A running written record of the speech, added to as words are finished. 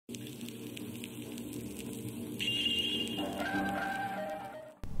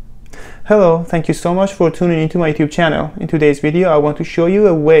Hello, thank you so much for tuning into my YouTube channel. In today's video, I want to show you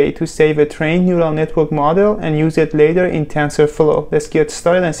a way to save a trained neural network model and use it later in TensorFlow. Let's get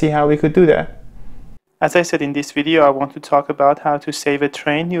started and see how we could do that. As I said in this video, I want to talk about how to save a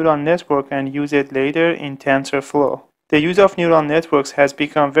trained neural network and use it later in TensorFlow. The use of neural networks has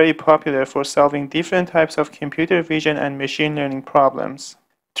become very popular for solving different types of computer vision and machine learning problems.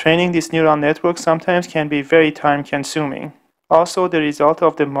 Training this neural network sometimes can be very time-consuming. Also, the result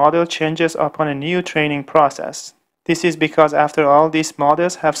of the model changes upon a new training process. This is because after all, these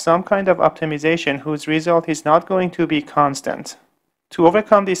models have some kind of optimization whose result is not going to be constant. To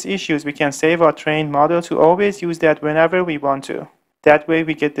overcome these issues, we can save our trained model to always use that whenever we want to. That way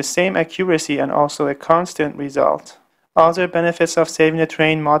we get the same accuracy and also a constant result. Other benefits of saving a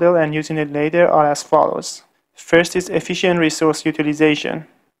trained model and using it later are as follows. First is efficient resource utilization.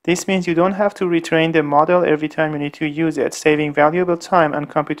 This means you don't have to retrain the model every time you need to use it, saving valuable time and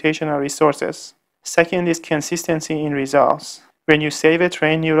computational resources. Second is consistency in results. When you save a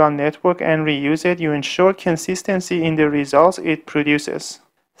trained neural network and reuse it, you ensure consistency in the results it produces.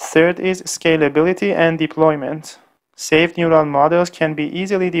 Third is scalability and deployment. Saved neural models can be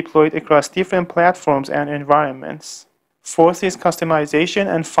easily deployed across different platforms and environments. Fourth is customization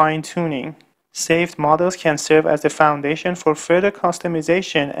and fine-tuning. Saved models can serve as the foundation for further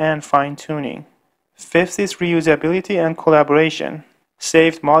customization and fine-tuning. Fifth is reusability and collaboration.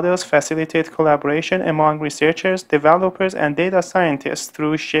 Saved models facilitate collaboration among researchers, developers, and data scientists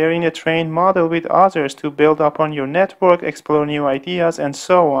through sharing a trained model with others to build upon your network, explore new ideas, and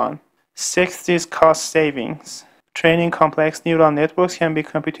so on. Sixth is cost savings. Training complex neural networks can be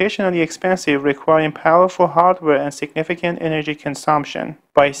computationally expensive, requiring powerful hardware and significant energy consumption.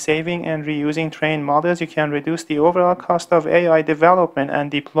 By saving and reusing trained models, you can reduce the overall cost of AI development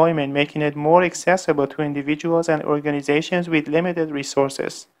and deployment, making it more accessible to individuals and organizations with limited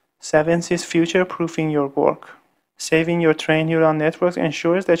resources. Seventh is future-proofing your work. Saving your trained neural networks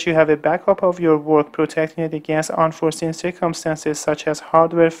ensures that you have a backup of your work, protecting it against unforeseen circumstances such as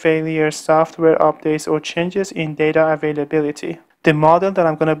hardware failures, software updates, or changes in data availability. The model that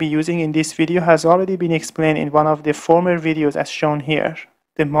I'm going to be using in this video has already been explained in one of the former videos as shown here.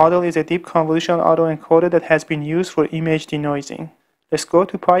 The model is a deep convolutional autoencoder that has been used for image denoising. Let's go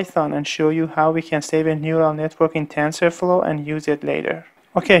to Python and show you how we can save a neural network in TensorFlow and use it later.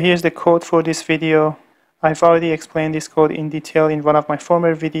 Okay, here's the code for this video. I've already explained this code in detail in one of my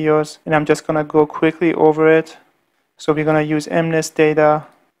former videos, and I'm just going to go quickly over it. So we're going to use mnest data,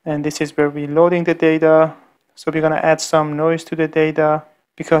 and this is where we're loading the data. So we're going to add some noise to the data,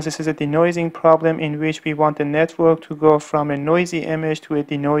 because this is a denoising problem in which we want the network to go from a noisy image to a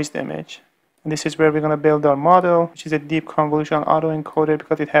denoised image. And this is where we're going to build our model, which is a deep convolutional autoencoder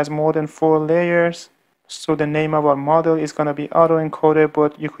because it has more than 4 layers. So the name of our model is going to be autoencoder,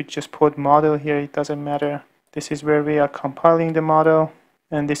 but you could just put model here, it doesn't matter. This is where we are compiling the model,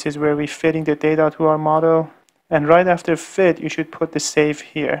 and this is where we're fitting the data to our model. And right after fit, you should put the save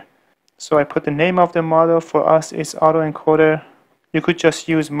here. So I put the name of the model, for us is autoencoder. You could just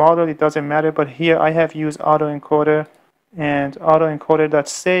use model, it doesn't matter, but here I have used autoencoder and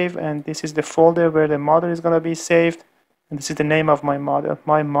autoencoder.save, and this is the folder where the model is going to be saved. And this is the name of my model,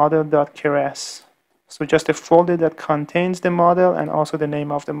 my model.keras. So just a folder that contains the model and also the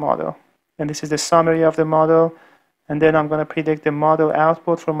name of the model. And this is the summary of the model. And then I'm going to predict the model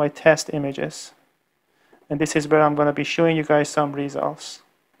output from my test images. And this is where I'm going to be showing you guys some results.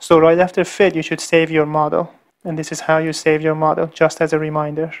 So right after fit, you should save your model. And this is how you save your model, just as a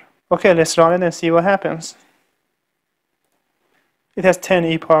reminder. Okay, let's run it and see what happens. It has 10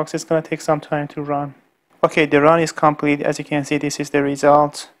 epochs. It's going to take some time to run. Okay, the run is complete. As you can see, this is the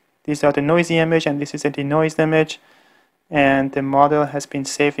result. These are the noisy image, and this is a denoised image. And the model has been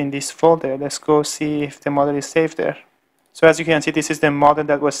saved in this folder. Let's go see if the model is saved there. So as you can see, this is the model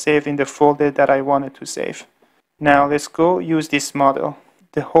that was saved in the folder that I wanted to save. Now let's go use this model.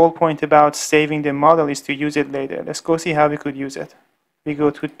 The whole point about saving the model is to use it later. Let's go see how we could use it. We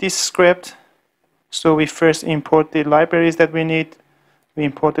go to this script. So we first import the libraries that we need. We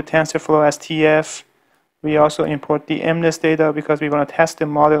import the TensorFlow as TF. We also import the mnest data because we want to test the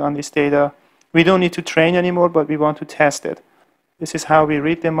model on this data. We don't need to train anymore, but we want to test it. This is how we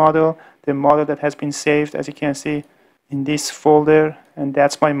read the model that has been saved, as you can see, in this folder. And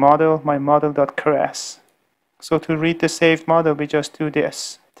that's my model.keras. So to read the saved model, we just do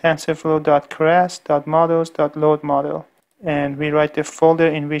this. TensorFlow.keras.models.load-model. And we write the folder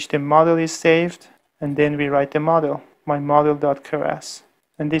in which the model is saved. And then we write the model, my model.keras.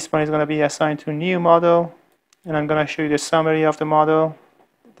 And this one is going to be assigned to new model. And I'm going to show you the summary of the model.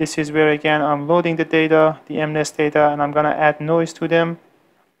 This is where, again, I'm loading the data, the mnest data, and I'm going to add noise to them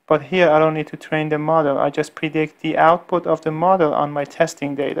But here I don't need to train the model. I just predict the output of the model on my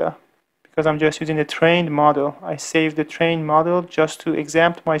testing data. Because I'm just using the trained model, I save the trained model just to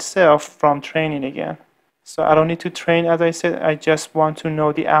exempt myself from training again. So I don't need to train, as I said, I just want to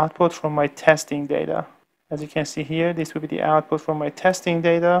know the output from my testing data. As you can see here, this will be the output from my testing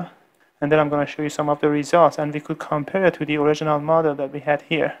data. And then I'm going to show you some of the results, and we could compare it to the original model that we had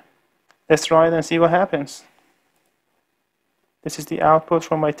here. Let's try it and see what happens. This is the output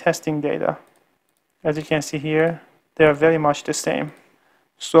from my testing data. As you can see here, they are very much the same.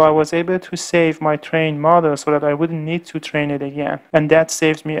 So I was able to save my trained model so that I wouldn't need to train it again. And that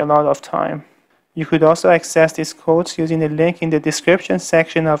saves me a lot of time. You could also access these codes using the link in the description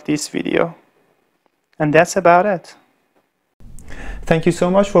section of this video. And that's about it. Thank you so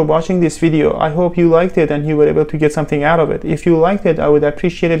much for watching this video. I hope you liked it and you were able to get something out of it. If you liked it, I would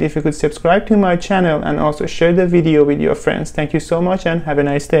appreciate it if you could subscribe to my channel and also share the video with your friends. Thank you so much and have a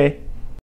nice day.